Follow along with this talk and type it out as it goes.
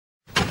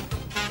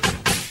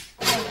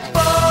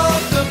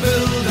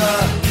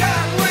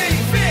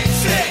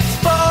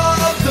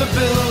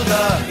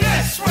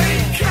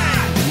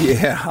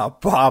Yeah,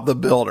 Bob the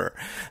Builder.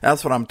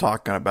 That's what I'm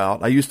talking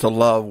about. I used to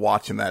love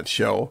watching that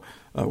show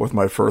with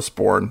my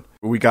firstborn.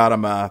 We got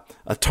him a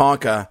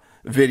Tonka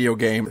video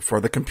game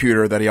for the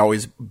computer that he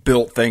always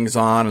built things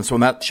on. And so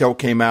when that show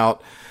came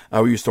out,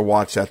 we used to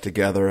watch that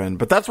together.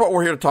 But that's what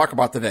we're here to talk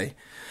about today.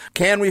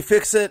 Can we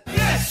fix it?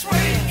 Yes,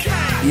 we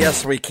can.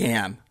 Yes, we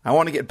can. I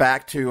want to get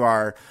back to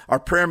our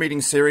prayer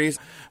meeting series.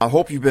 I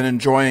hope you've been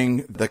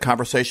enjoying the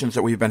conversations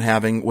that we've been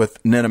having with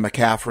Nina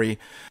McCaffrey,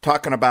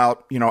 talking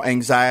about,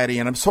 anxiety.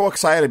 And I'm so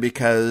excited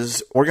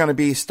because we're going to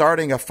be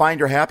starting a Find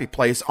Your Happy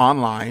Place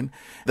online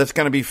that's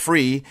going to be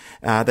free,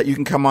 that you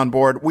can come on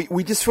board.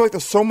 We just feel like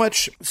there's so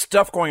much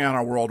stuff going on in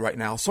our world right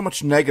now, so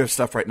much negative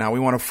stuff right now. We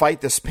want to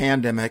fight this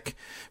pandemic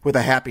with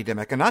a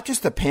happy-demic, and not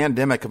just a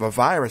pandemic of a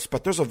virus,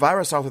 but there's a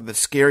virus out there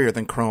that's scarier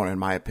than Corona, in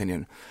my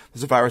opinion.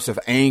 There's a virus of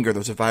anger.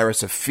 There's a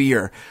virus of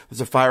fear.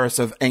 There's a virus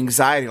of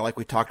anxiety, like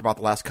we talked about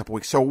the last couple of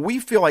weeks. So we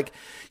feel like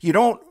you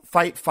don't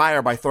fight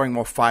fire by throwing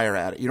more fire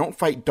at it. You don't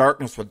fight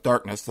darkness with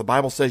darkness. The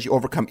Bible says you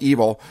overcome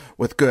evil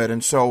with good.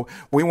 And so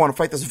we want to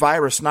fight this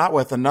virus not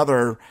with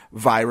another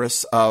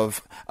virus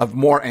of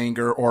more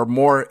anger or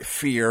more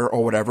fear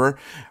or whatever.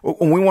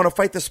 We want to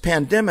fight this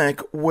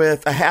pandemic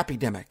with a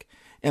happy-demic.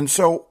 And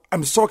so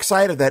I'm so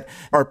excited that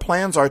our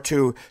plans are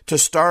to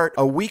start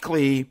a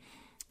weekly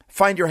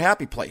Find Your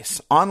Happy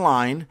Place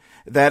online,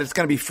 that it's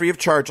going to be free of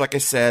charge, like I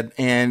said.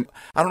 And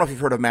I don't know if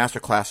you've heard of master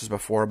classes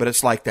before, but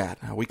it's like that.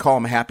 We call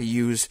them Happy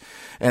Use.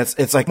 And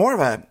it's like more of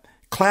a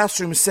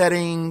classroom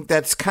setting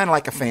that's kind of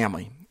like a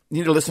family. You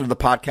need to listen to the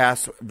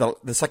podcast,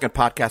 the second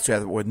podcast we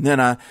had with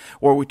Nina,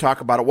 where we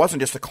talk about it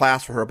wasn't just a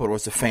class for her, but it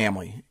was a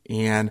family.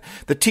 And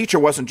the teacher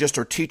wasn't just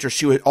her teacher.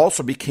 She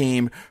also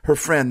became her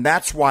friend.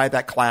 That's why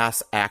that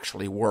class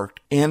actually worked.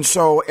 And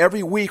so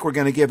every week we're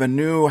going to give a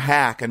new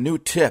hack, a new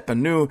tip, a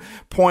new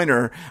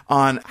pointer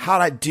on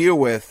how to deal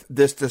with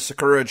this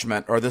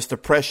discouragement or this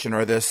depression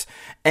or this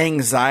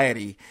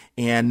anxiety.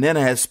 And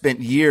Nina has spent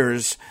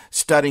years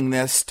studying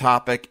this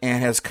topic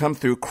and has come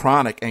through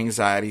chronic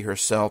anxiety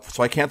herself.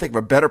 So I can't think of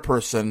a better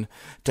person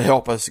to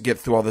help us get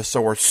through all this.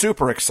 So we're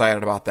super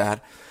excited about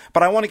that.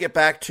 But I want to get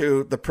back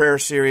to the prayer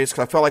series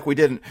because I felt like we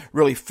didn't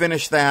really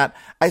finish that.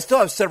 I still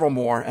have several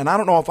more, and I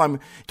don't know if I'm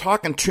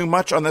talking too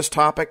much on this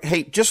topic.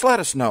 Hey, just let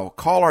us know.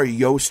 Call our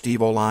Yo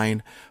Stevo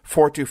line,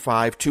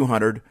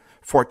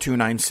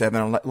 425-200-4297,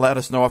 and let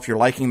us know if you're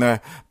liking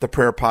the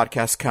prayer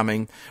podcast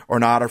coming or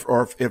not,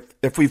 or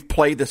if we've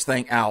played this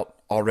thing out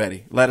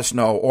already. Let us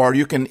know. Or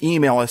you can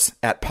email us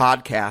at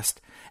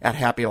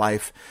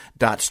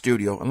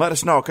podcast@happylife.studio and let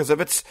us know, because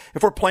if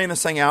we're playing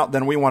this thing out,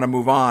 then we want to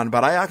move on.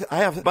 But I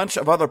have a bunch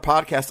of other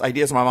podcast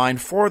ideas in my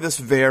mind for this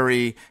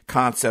very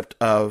concept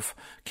of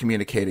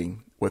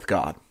communicating with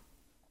God.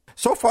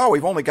 So far,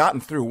 we've only gotten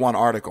through one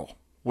article,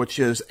 which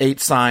is 8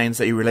 signs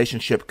that your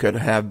relationship could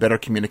have better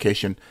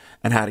communication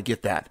and how to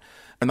get that.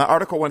 And the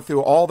article went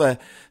through all the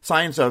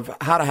signs of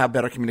how to have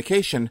better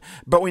communication,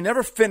 but we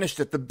never finished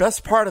it. The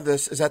best part of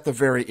this is at the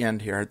very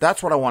end here.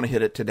 That's what I want to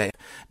hit it today.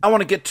 I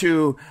want to get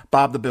to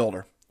Bob the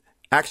Builder.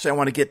 Actually, I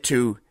want to get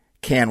to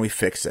Can We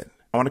Fix It?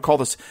 I want to call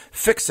this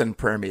Fixin'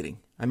 Prayer Meeting.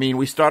 I mean,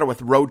 we started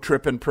with road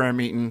trip and prayer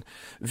meeting,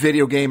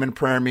 video game and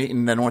prayer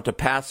meeting, then went to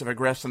passive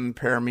aggression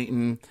prayer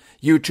meeting,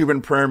 YouTube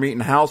and prayer meeting,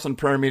 house and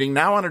prayer meeting.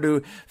 Now I want to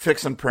do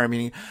Fixin' Prayer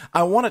Meeting.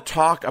 I want to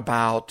talk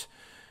about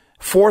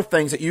 4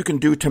 things that you can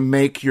do to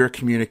make your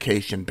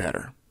communication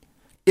better.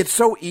 It's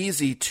so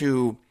easy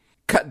to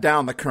cut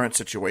down the current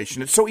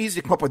situation. It's so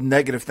easy to come up with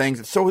negative things.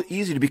 It's so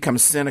easy to become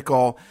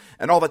cynical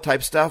and all that type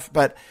of stuff.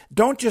 But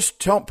don't just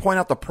point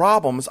out the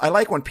problems. I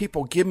like when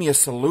people give me a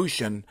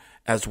solution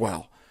as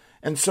well.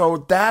 And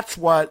so that's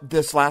what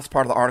this last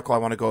part of the article I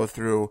want to go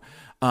through.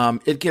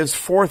 It gives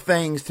 4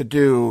 things to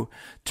do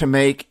to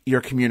make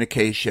your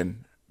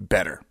communication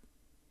better.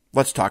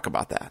 Let's talk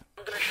about that.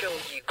 I'm going to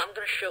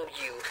show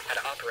you how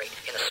to operate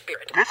in a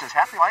spirit. This is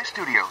Happy Life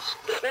Studios.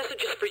 This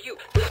message is for you.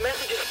 This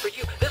message is for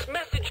you. This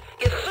message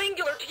is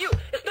singular to you.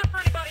 It's not for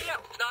anybody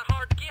else. It's not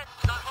hard to get.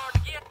 It's not hard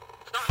to get.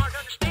 It's not hard to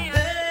understand.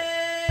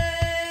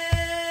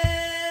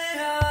 Hey,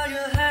 are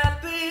you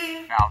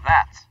happy? Now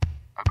that's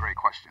a great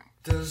question.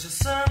 Does your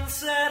sun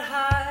set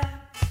high?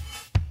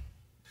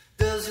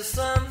 Does your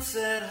sun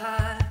set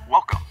high?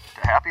 Welcome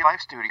to Happy Life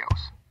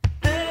Studios.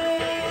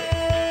 Hey,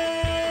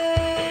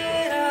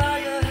 are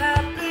you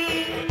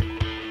happy?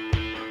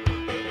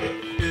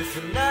 If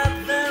you're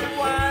not, then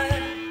why?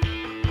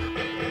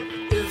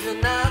 If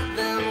you're not,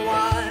 then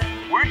why?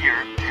 We're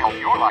here to help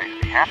your life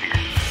be happier.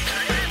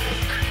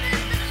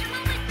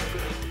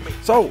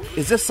 So,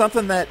 is this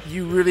something that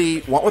you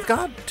really want with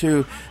God,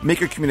 to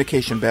make your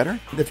communication better?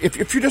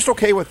 If you're just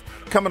okay with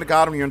coming to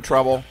God when you're in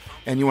trouble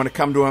and you want to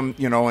come to Him,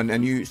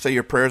 and you say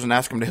your prayers and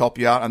ask Him to help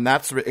you out, and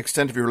that's the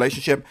extent of your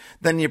relationship,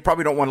 then you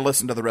probably don't want to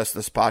listen to the rest of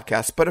this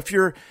podcast. But if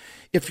you're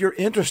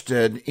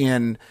interested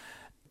in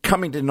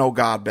coming to know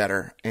God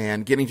better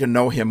and getting to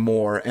know Him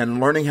more and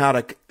learning how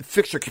to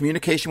fix your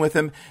communication with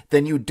Him,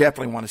 then you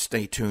definitely want to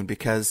stay tuned,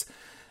 because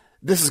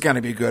this is going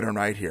to be a good one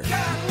right here.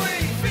 Can we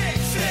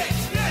fix it?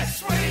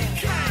 Yes, we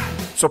can.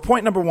 So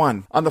point number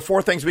 1 on the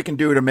 4 things we can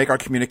do to make our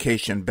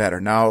communication better.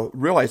 Now,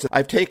 realize that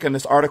I've taken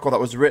this article that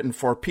was written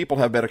for people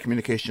to have better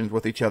communications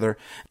with each other,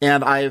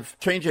 and I've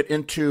changed it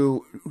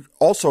into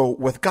also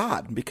with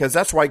God, because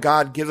that's why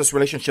God gives us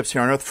relationships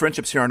here on earth,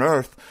 friendships here on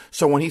earth.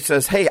 So when he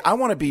says, hey, I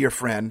want to be your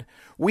friend,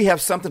 we have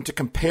something to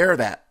compare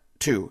that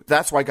to.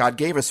 That's why God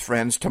gave us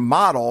friends, to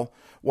model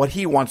what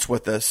he wants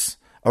with us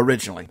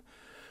originally.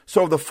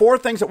 So the 4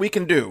 things that we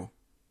can do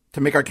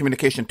to make our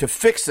communication, to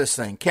fix this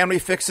thing. Can we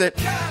fix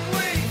it?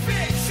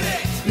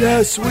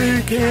 Yes,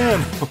 we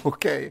can.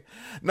 Okay.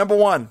 Number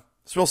 1,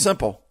 it's real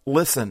simple.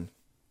 Listen.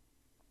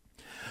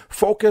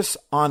 Focus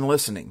on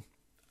listening.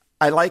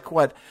 I like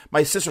what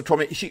my sister told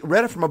me. She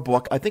read it from a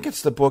book. I think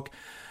it's the book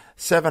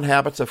 7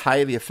 Habits of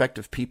Highly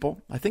Effective People.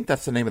 I think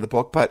that's the name of the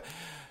book. But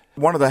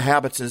one of the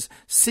habits is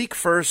seek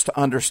first to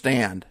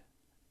understand,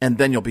 and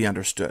then you'll be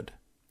understood.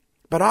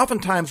 But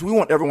oftentimes we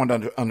want everyone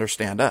to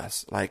understand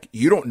us. Like,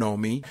 you don't know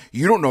me.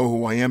 You don't know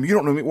who I am. You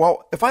don't know me.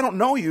 Well, if I don't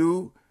know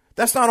you,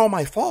 that's not all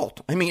my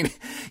fault. I mean,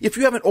 if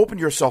you haven't opened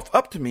yourself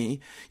up to me,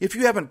 if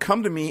you haven't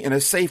come to me in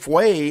a safe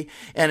way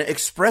and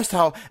expressed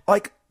how,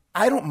 like,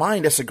 I don't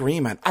mind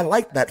disagreement. I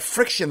like that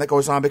friction that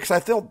goes on because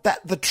I feel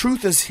that the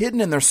truth is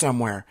hidden in there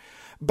somewhere.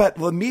 But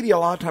the media a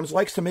lot of times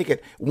likes to make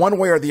it one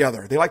way or the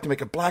other. They like to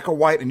make it black or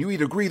white, and you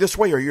either agree this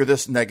way or you're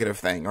this negative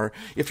thing. Or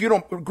if you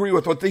don't agree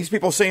with what these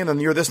people are saying, then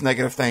you're this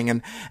negative thing.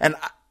 And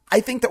I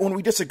think that when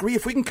we disagree,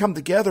 if we can come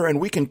together and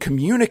we can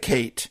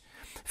communicate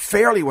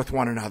fairly with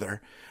one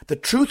another, the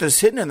truth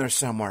is hidden in there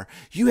somewhere.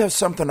 You have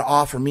something to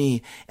offer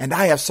me, and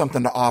I have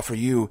something to offer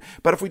you.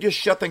 But if we just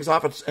shut things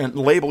off and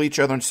label each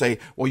other and say,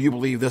 well, you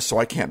believe this, so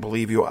I can't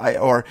believe you.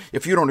 Or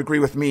if you don't agree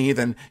with me,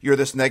 then you're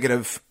this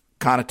negative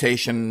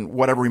connotation,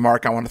 whatever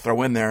remark I want to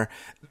throw in there.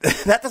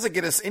 That doesn't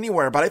get us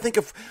anywhere. But I think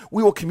if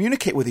we will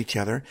communicate with each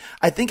other,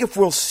 I think if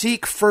we'll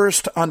seek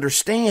first to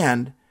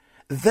understand,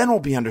 then we'll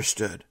be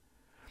understood.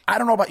 I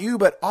don't know about you,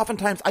 but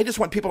oftentimes I just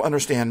want people to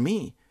understand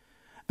me.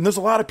 And there's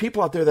a lot of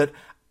people out there that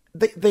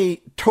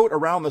they tote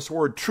around this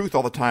word truth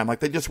all the time.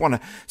 Like they just want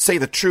to say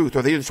the truth,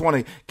 or they just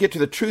want to get to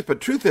the truth.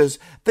 But truth is,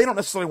 they don't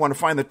necessarily want to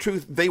find the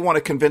truth. They want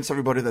to convince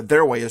everybody that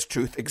their way is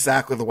truth,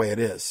 exactly the way it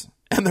is.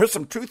 And there's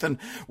some truth in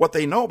what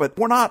they know, but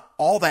we're not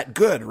all that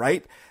good,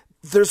 right?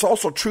 There's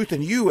also truth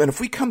in you. And if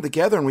we come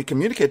together and we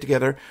communicate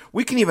together,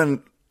 we can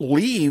even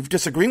leave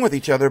disagreeing with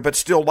each other, but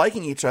still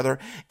liking each other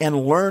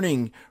and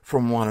learning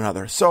from one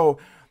another. So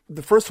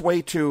the first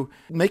way to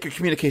make your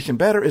communication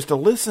better is to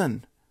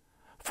listen.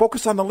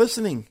 Focus on the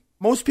listening.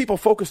 Most people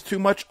focus too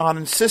much on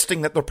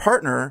insisting that their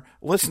partner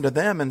listen to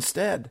them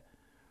instead.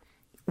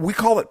 We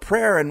call it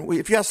prayer, and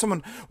if you ask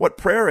someone what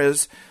prayer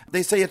is,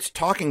 they say it's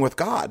talking with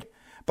God.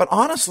 But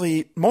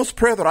honestly, most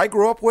prayer that I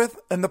grew up with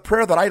and the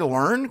prayer that I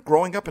learned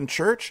growing up in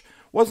church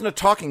wasn't a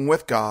talking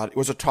with God, it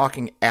was a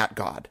talking at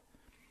God.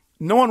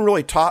 No one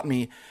really taught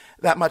me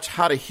that much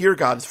how to hear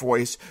God's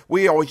voice.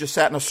 We always just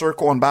sat in a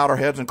circle and bowed our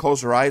heads and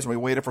closed our eyes and we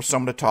waited for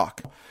someone to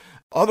talk.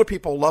 Other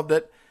people loved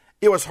it.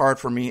 It was hard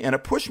for me, and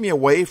it pushed me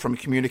away from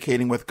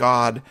communicating with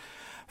God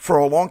for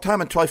a long time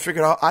until I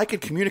figured out I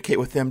could communicate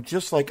with him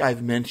just like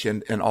I've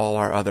mentioned in all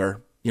our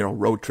other,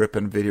 road trip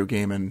and video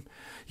game and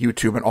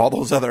YouTube and all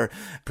those other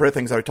prayer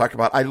things that we talked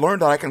about. I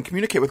learned that I can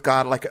communicate with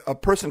God like a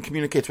person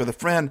communicates with a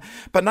friend,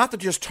 but not to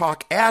just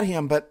talk at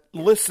him, but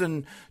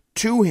listen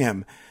to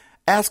him.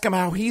 Ask him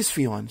how he's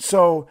feeling.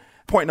 So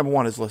point number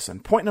 1 is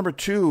listen. Point number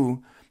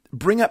 2,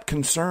 bring up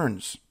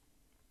concerns.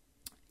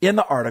 In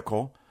the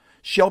article,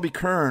 Shelby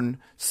Kern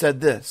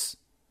said this,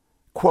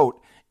 quote,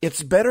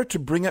 "It's better to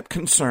bring up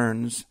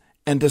concerns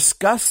and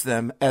discuss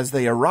them as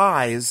they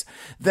arise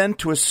than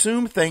to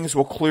assume things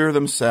will clear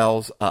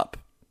themselves up.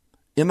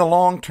 In the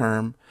long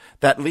term,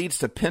 that leads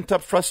to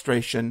pent-up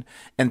frustration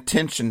and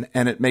tension,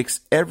 and it makes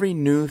every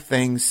new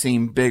thing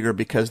seem bigger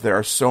because there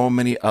are so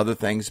many other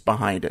things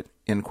behind it,"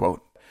 end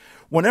quote.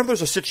 Whenever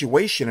there's a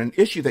situation, an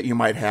issue that you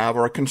might have,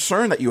 or a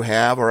concern that you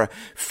have, or a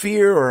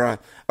fear or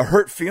a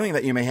hurt feeling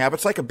that you may have,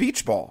 it's like a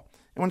beach ball.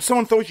 And when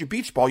someone throws you a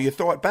beach ball, you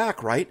throw it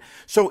back, right?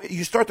 So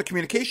you start the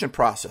communication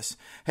process.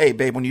 Hey,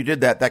 babe, when you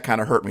did that, that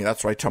kind of hurt me.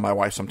 That's what I tell my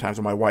wife sometimes,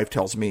 when my wife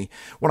tells me.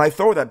 When I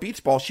throw that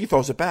beach ball, she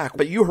throws it back.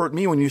 But you hurt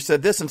me when you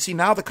said this. And see,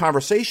 now the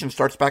conversation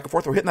starts back and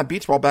forth. We're hitting that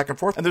beach ball back and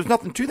forth. And there's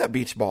nothing to that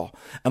beach ball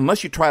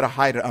unless you try to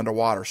hide it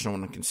underwater so no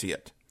one can see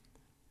it.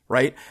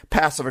 Right?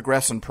 Passive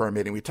aggression prayer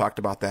meeting. We talked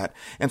about that.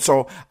 And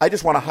so I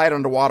just want to hide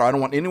underwater. I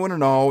don't want anyone to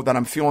know that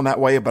I'm feeling that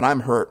way, but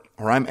I'm hurt,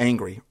 or I'm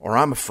angry, or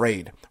I'm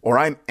afraid, or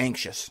I'm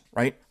anxious,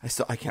 right?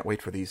 I can't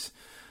wait for these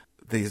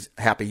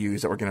happy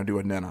yous that we're going to do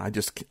with Nina.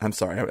 I'm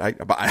sorry.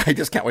 I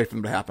just can't wait for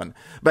them to happen.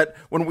 But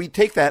when we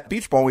take that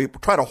beach ball, we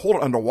try to hold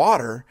it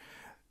underwater,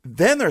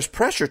 then there's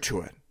pressure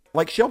to it.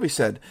 Like Shelby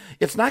said,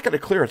 it's not going to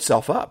clear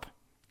itself up.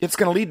 It's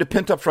going to lead to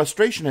pent-up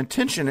frustration and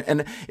tension,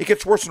 and it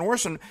gets worse and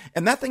worse, and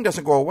that thing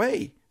doesn't go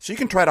away. So you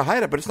can try to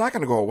hide it, but it's not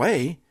going to go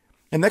away.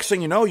 And next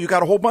thing you know, you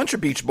got a whole bunch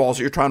of beach balls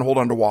that you're trying to hold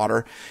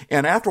underwater.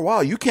 And after a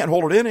while, you can't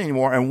hold it in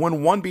anymore. And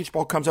when one beach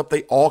ball comes up,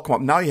 they all come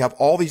up. Now you have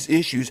all these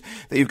issues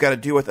that you've got to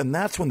deal with. And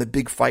that's when the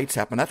big fights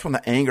happen. That's when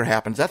the anger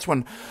happens. That's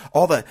when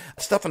all the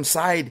stuff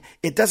inside,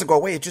 it doesn't go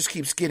away. It just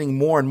keeps getting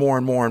more and more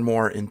and more and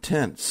more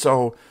intense.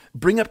 So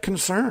bring up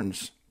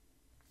concerns.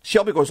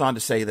 Shelby goes on to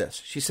say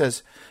this. She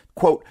says,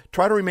 quote,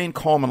 try to remain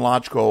calm and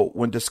logical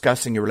when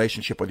discussing your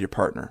relationship with your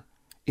partner.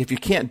 If you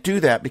can't do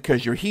that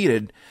because you're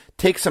heated,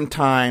 take some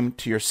time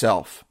to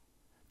yourself.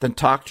 Then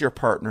talk to your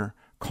partner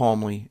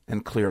calmly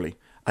and clearly.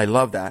 I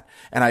love that.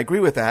 And I agree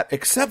with that,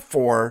 except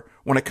for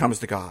when it comes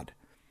to God.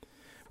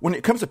 When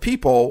it comes to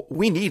people,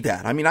 we need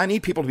that. I mean, I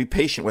need people to be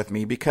patient with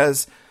me,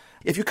 because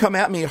if you come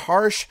at me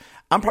harsh,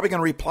 I'm probably going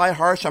to reply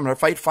harsh. I'm going to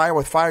fight fire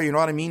with fire. You know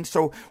what I mean?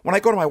 So when I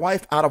go to my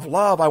wife out of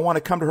love, I want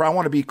to come to her. I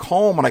want to be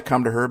calm when I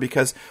come to her,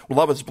 because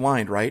love is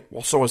blind, right?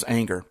 Well, so is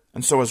anger,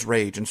 and so is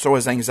rage, and so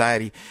is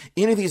anxiety.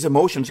 Any of these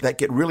emotions that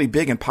get really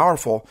big and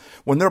powerful,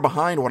 when they're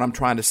behind what I'm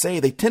trying to say,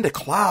 they tend to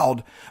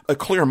cloud a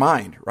clear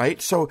mind,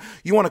 right? So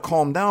you want to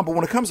calm down. But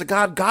when it comes to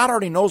God, God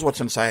already knows what's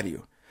inside of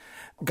you.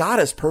 God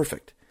is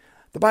perfect.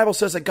 The Bible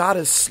says that God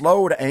is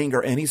slow to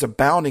anger and he's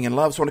abounding in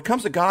love. So when it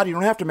comes to God, you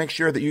don't have to make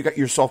sure that you got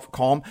yourself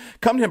calm.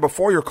 Come to him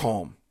before you're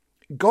calm.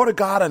 Go to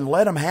God and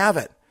let him have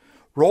it.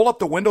 Roll up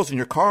the windows in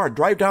your car,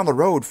 drive down the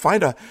road,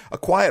 find a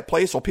quiet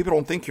place so people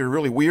don't think you're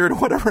really weird or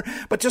whatever.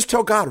 But just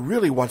tell God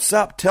really what's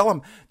up. Tell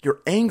him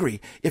you're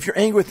angry. If you're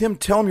angry with him,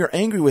 tell him you're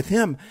angry with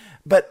him.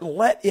 But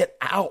let it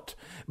out.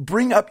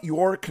 Bring up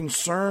your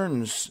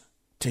concerns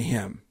to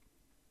him.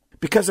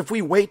 Because if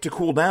we wait to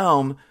cool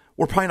down,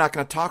 we're probably not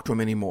going to talk to him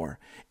anymore.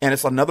 And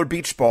it's another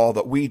beach ball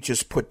that we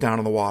just put down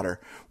in the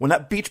water. When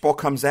that beach ball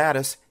comes at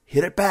us,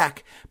 hit it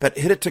back, but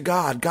hit it to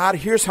God. God,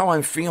 here's how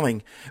I'm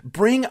feeling.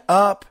 Bring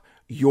up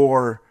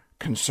your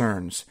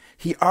concerns.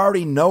 He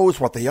already knows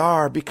what they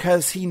are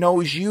because he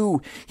knows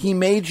you. He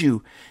made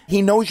you.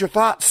 He knows your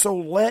thoughts, so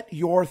let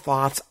your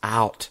thoughts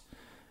out.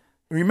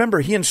 Remember,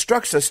 he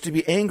instructs us to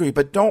be angry,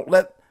 but don't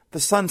let the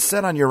sun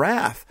set on your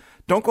wrath.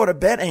 Don't go to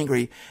bed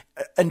angry,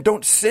 and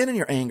don't sin in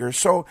your anger.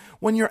 So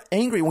when you're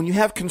angry, when you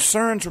have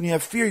concerns, when you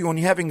have fear, when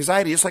you have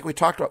anxiety, just like we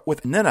talked about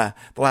with Nina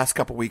the last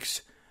couple of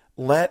weeks,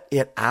 let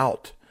it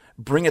out.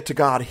 Bring it to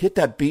God. Hit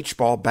that beach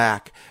ball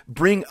back.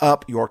 Bring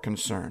up your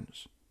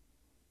concerns.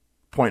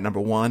 Point number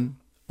 1,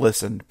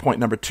 listen. Point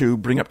number 2,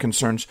 bring up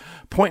concerns.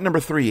 Point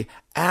number 3,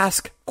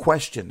 ask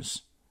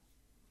questions.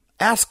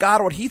 Ask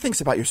God what he thinks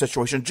about your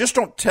situation. Just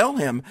don't tell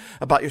him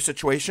about your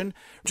situation.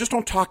 Just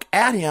don't talk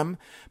at him,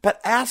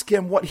 but ask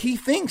him what he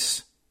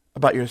thinks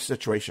about your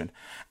situation.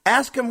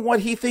 Ask him what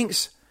he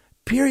thinks,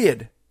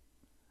 period.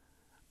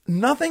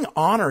 Nothing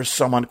honors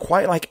someone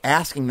quite like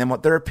asking them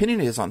what their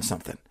opinion is on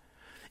something.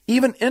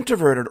 Even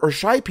introverted or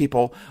shy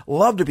people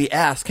love to be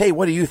asked, hey,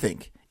 what do you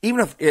think?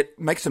 Even if it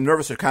makes them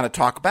nervous to kind of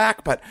talk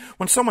back. But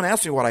when someone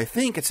asks me what I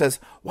think, it says,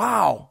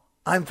 wow,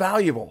 I'm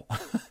valuable.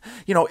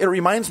 You know, it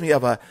reminds me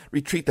of a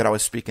retreat that I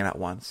was speaking at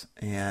once.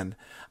 And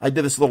I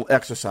did this little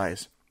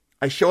exercise.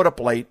 I showed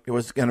up late. It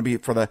was going to be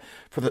for the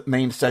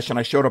main session.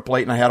 I showed up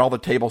late and I had all the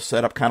tables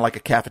set up kind of like a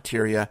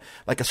cafeteria,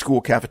 like a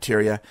school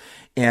cafeteria.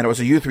 And it was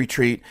a youth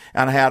retreat.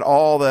 And I had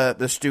all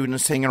the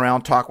students hanging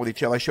around, talking with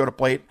each other. I showed up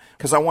late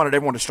because I wanted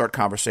everyone to start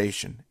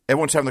conversation.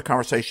 Everyone's having the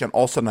conversation.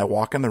 All of a sudden I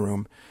walk in the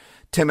room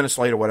 10 minutes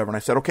later, whatever. And I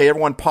said, okay,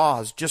 everyone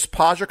pause. Just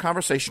pause your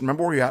conversation.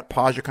 Remember where you're at.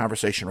 Pause your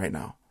conversation right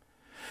now.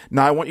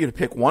 Now I want you to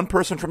pick one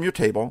person from your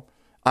table.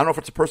 I don't know if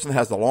it's a person that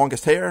has the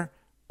longest hair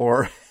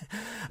or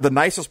the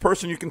nicest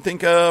person you can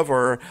think of,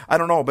 or I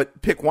don't know,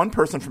 but pick one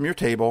person from your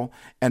table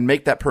and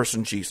make that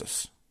person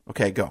Jesus.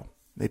 Okay, go.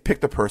 They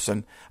picked the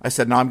person. I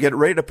said, now I'm getting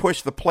ready to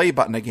push the play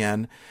button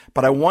again,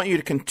 but I want you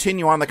to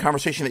continue on the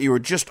conversation that you were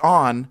just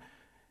on,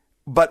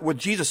 but with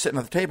Jesus sitting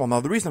at the table.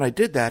 Now, the reason I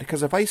did that,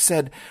 because if I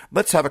said,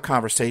 let's have a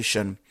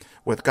conversation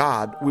with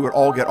God, we would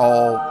all get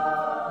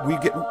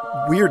we'd get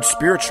weird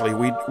spiritually.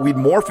 We'd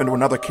morph into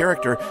another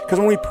character, because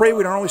when we pray,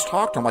 we don't always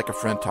talk to him like a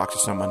friend talks to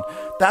someone.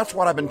 That's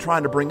what I've been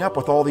trying to bring up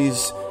with all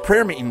these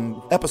prayer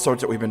meeting episodes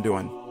that we've been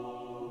doing.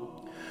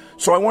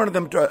 So I wanted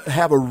them to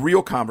have a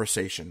real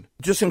conversation.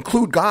 Just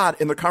include God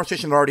in the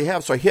conversation they already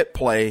have. So I hit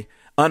play,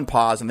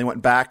 unpause, and they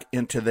went back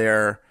into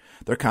their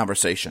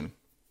conversation.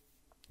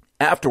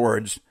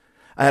 Afterwards,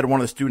 I had one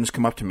of the students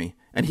come up to me,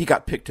 and he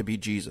got picked to be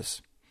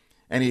Jesus.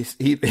 And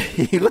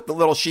he looked a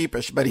little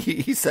sheepish, but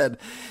he said,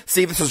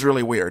 see, this is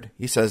really weird.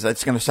 He says,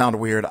 it's going to sound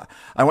weird.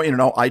 I want you to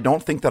know, I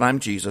don't think that I'm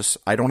Jesus.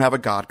 I don't have a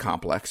God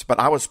complex, but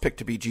I was picked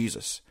to be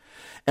Jesus.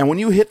 And when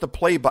you hit the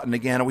play button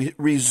again and we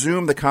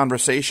resume the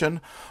conversation,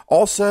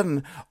 all of a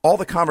sudden, all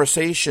the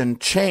conversation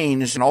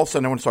changed, and all of a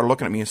sudden everyone started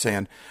looking at me and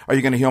saying, are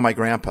you going to heal my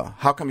grandpa?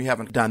 How come you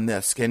haven't done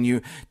this? Can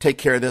you take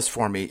care of this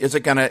for me? Is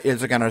it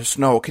gonna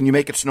snow? Can you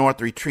make it snow at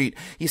the retreat?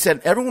 He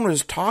said, everyone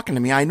was talking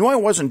to me. I knew I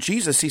wasn't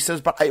Jesus. He says,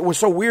 but it was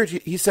so weird.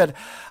 He said,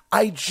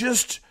 I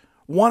just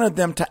wanted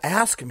them to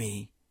ask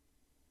me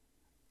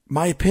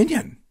my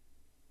opinion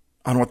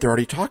on what they're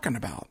already talking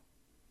about.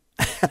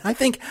 And I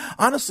think,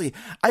 honestly,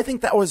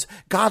 that was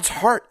God's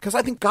heart, because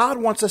I think God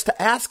wants us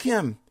to ask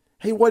him,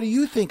 hey, what do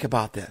you think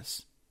about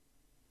this?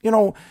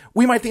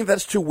 We might think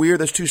that's too weird,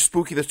 that's too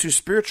spooky, that's too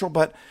spiritual,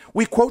 but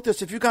we quote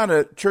this. If you've gone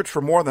to church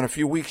for more than a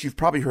few weeks, you've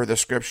probably heard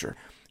this scripture.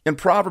 In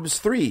Proverbs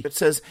 3, it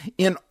says,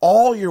 in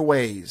all your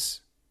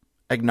ways,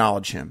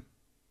 acknowledge him.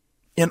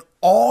 In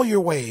all your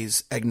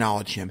ways,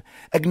 acknowledge him.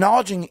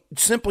 Acknowledging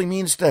simply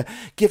means to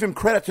give him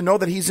credit, to know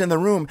that he's in the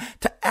room,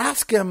 to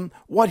ask him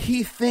what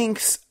he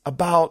thinks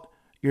about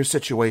your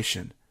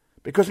situation.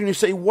 Because when you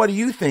say, what do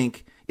you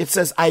think? It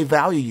says, I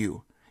value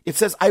you. It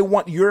says, I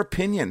want your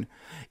opinion.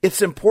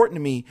 It's important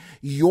to me.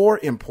 You're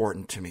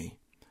important to me.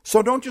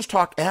 So don't just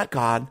talk at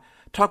God.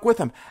 Talk with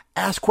him.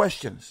 Ask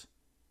questions.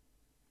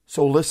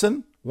 So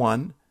listen,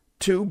 1.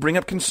 2, bring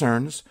up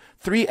concerns.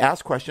 3,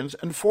 ask questions.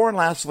 And 4, and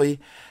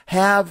lastly,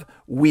 have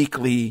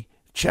weekly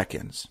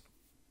check-ins.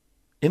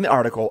 In the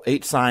article,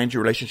 8 signs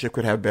your relationship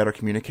could have better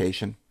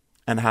communication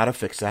and how to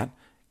fix that.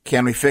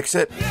 Can we fix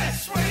it?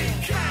 Yes,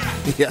 we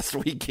can. Yes,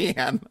 we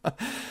can.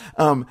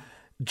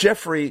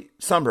 Jeffrey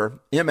Sumber,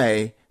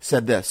 M.A.,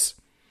 said this: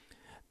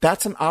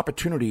 that's an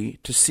opportunity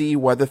to see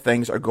whether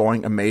things are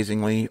going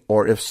amazingly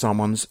or if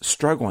someone's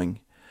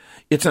struggling.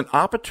 It's an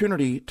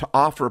opportunity to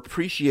offer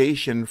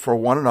appreciation for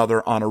one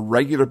another on a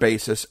regular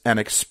basis and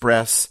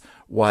express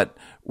what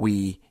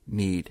we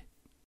need.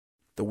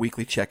 The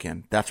weekly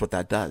check-in, that's what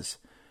that does.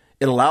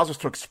 It allows us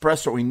to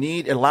express what we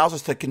need. It allows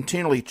us to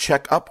continually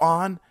check up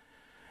on.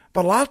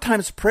 But a lot of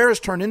times prayer is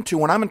turned into,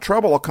 when I'm in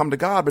trouble, I'll come to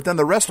God, but then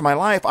the rest of my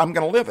life, I'm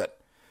going to live it.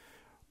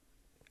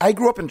 I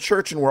grew up in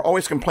church, and we're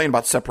always complaining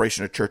about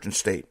separation of church and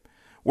state.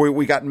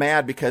 We got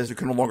mad because we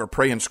could no longer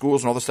pray in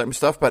schools and all this type of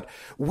stuff, but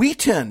we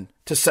tend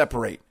to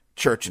separate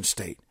church and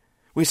state.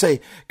 We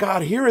say,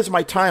 God, here is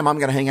my time. I'm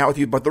going to hang out with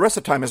you, but the rest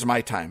of the time is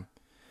my time.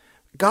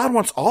 God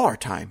wants all our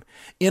time.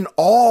 In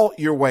all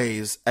your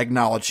ways,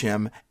 acknowledge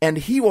him, and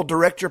he will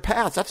direct your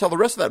paths. That's how the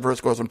rest of that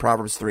verse goes in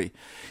Proverbs 3.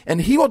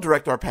 And he will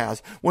direct our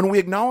paths when we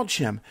acknowledge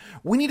him.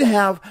 We need to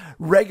have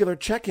regular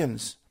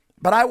check-ins.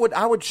 But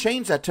I would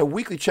change that to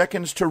weekly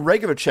check-ins, to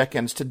regular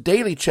check-ins, to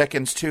daily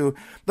check-ins, to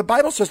the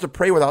Bible says to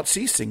pray without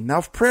ceasing. Now,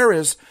 if prayer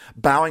is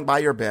bowing by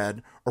your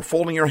bed or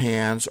folding your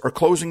hands or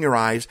closing your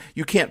eyes,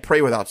 you can't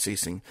pray without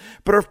ceasing.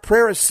 But if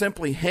prayer is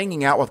simply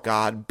hanging out with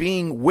God,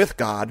 being with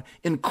God,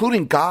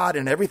 including God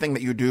in everything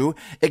that you do,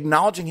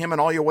 acknowledging him in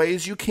all your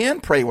ways, you can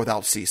pray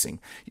without ceasing.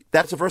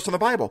 That's a verse in the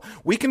Bible.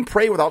 We can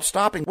pray without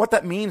stopping. What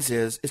that means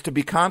is to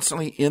be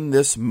constantly in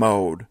this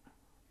mode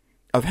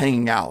of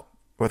hanging out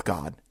with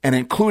God and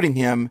including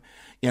him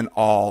in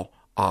all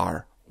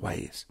our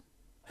ways.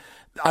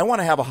 I want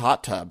to have a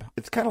hot tub.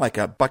 It's kind of like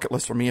a bucket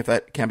list for me, if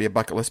that can be a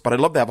bucket list, but I'd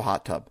love to have a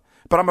hot tub.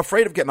 But I'm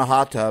afraid of getting a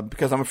hot tub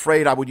because I'm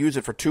afraid I would use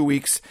it for 2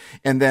 weeks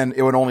and then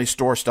it would only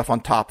store stuff on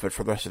top of it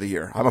for the rest of the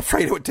year. I'm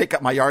afraid it would take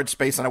up my yard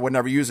space and I would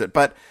never use it.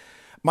 But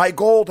my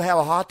goal to have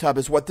a hot tub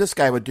is what this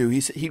guy would do.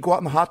 He'd go out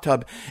in the hot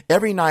tub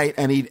every night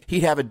and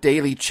he'd have a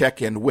daily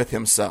check-in with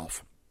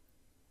himself.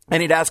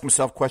 And he'd ask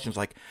himself questions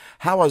like,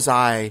 how was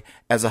I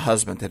as a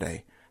husband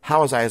today?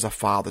 How was I as a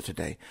father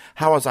today?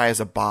 How was I as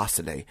a boss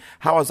today?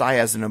 How was I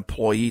as an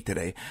employee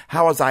today?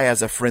 How was I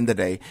as a friend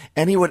today?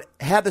 And he would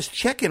have this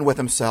check-in with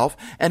himself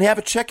and have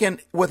a check-in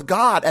with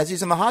God as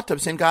he's in the hot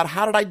tub saying, God,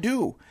 how did I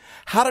do?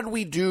 How did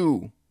we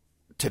do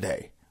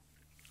today?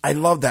 I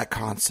love that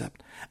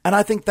concept. And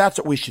I think that's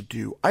what we should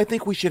do. I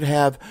think we should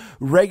have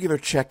regular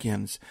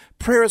check-ins.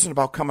 Prayer isn't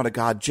about coming to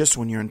God just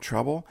when you're in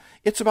trouble.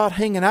 It's about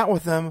hanging out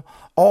with him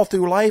all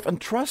through life. And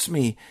trust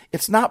me,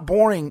 it's not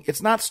boring.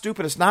 It's not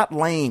stupid. It's not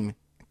lame.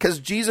 Because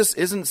Jesus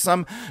isn't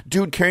some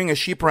dude carrying a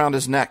sheep around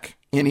his neck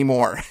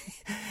anymore.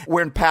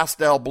 Wearing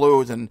pastel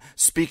blues and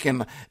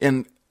speaking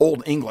in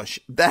Old English.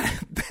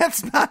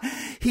 That's not,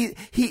 he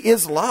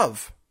is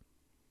love.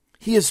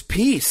 He is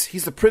peace.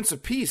 He's the Prince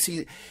of Peace.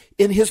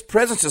 In his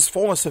presence is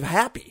fullness of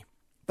happy.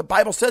 The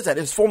Bible says that.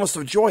 It's fullness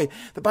of joy.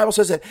 The Bible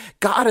says that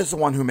God is the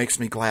one who makes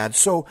me glad.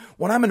 So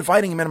when I'm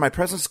inviting him into my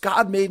presence,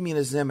 God made me in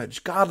his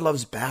image. God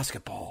loves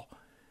basketball.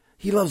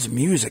 He loves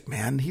music,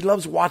 man. He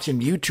loves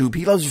watching YouTube.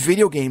 He loves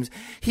video games.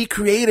 He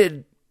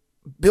created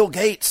Bill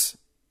Gates.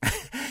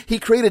 He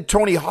created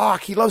Tony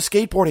Hawk. He loves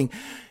skateboarding.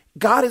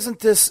 God isn't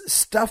this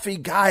stuffy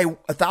guy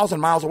 1,000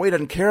 miles away,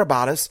 doesn't care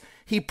about us.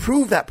 He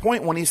proved that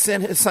point when he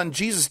sent his son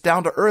Jesus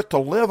down to earth to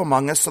live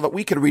among us so that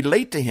we could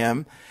relate to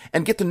him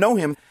and get to know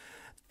him.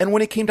 And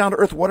when he came down to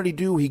earth, what did he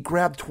do? He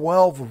grabbed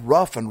 12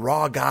 rough and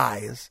raw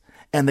guys,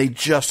 and they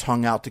just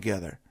hung out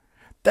together.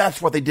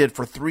 That's what they did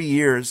for 3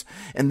 years.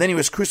 And then he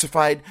was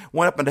crucified,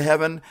 went up into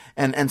heaven,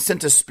 and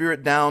sent his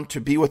spirit down to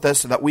be with us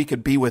so that we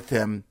could be with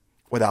him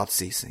without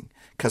ceasing.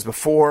 Because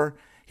before,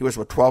 he was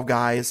with 12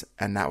 guys,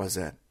 and that was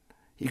it.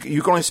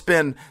 You can only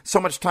spend so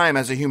much time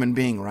as a human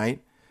being,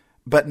 right?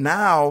 But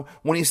now,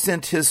 when he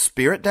sent his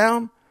spirit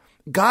down,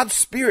 God's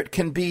spirit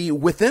can be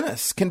within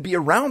us, can be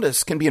around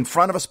us, can be in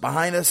front of us,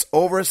 behind us,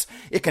 over us.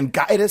 It can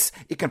guide us.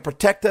 It can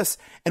protect us.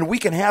 And we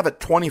can have it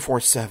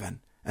 24/7.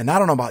 And I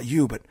don't know about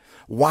you, but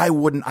why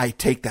wouldn't I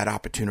take that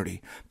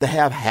opportunity to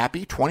have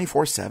happy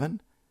 24/7?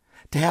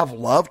 To have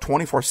love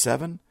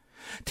 24/7?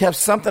 To have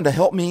something to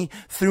help me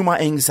through my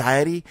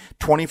anxiety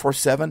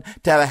 24/7?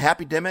 To have a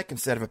happy-demic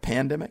instead of a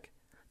pandemic?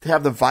 To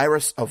have the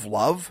virus of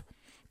love?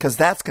 because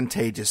that's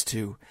contagious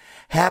too.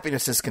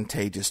 Happiness is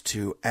contagious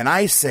too. And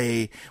I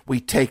say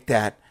we take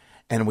that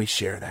and we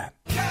share that.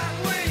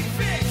 Can we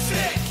fix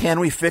it?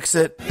 Can we fix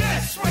it?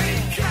 Yes, we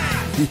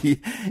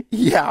can.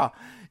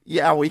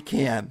 Yeah, we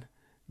can.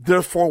 There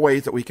are 4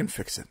 ways that we can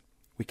fix it.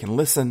 We can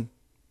listen,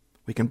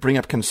 we can bring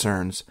up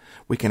concerns,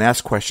 we can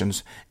ask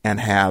questions, and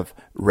have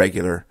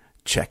regular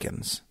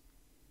check-ins.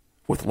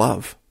 With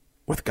love,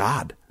 with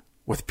God,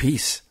 with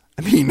peace.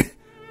 I mean,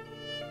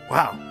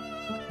 wow.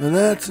 And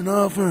that's an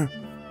offer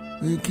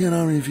you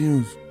cannot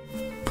refuse.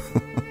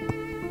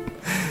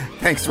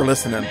 Thanks for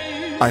listening.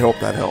 I hope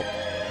that helped.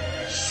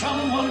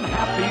 Someone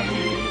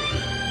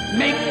happy,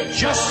 make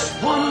just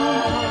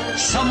one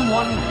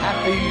someone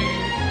happy,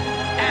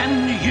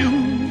 and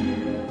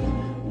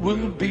you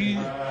will be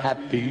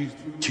happy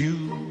too.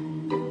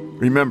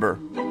 Remember,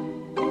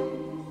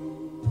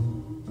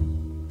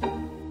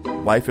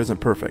 life isn't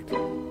perfect,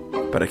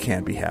 but it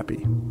can be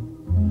happy.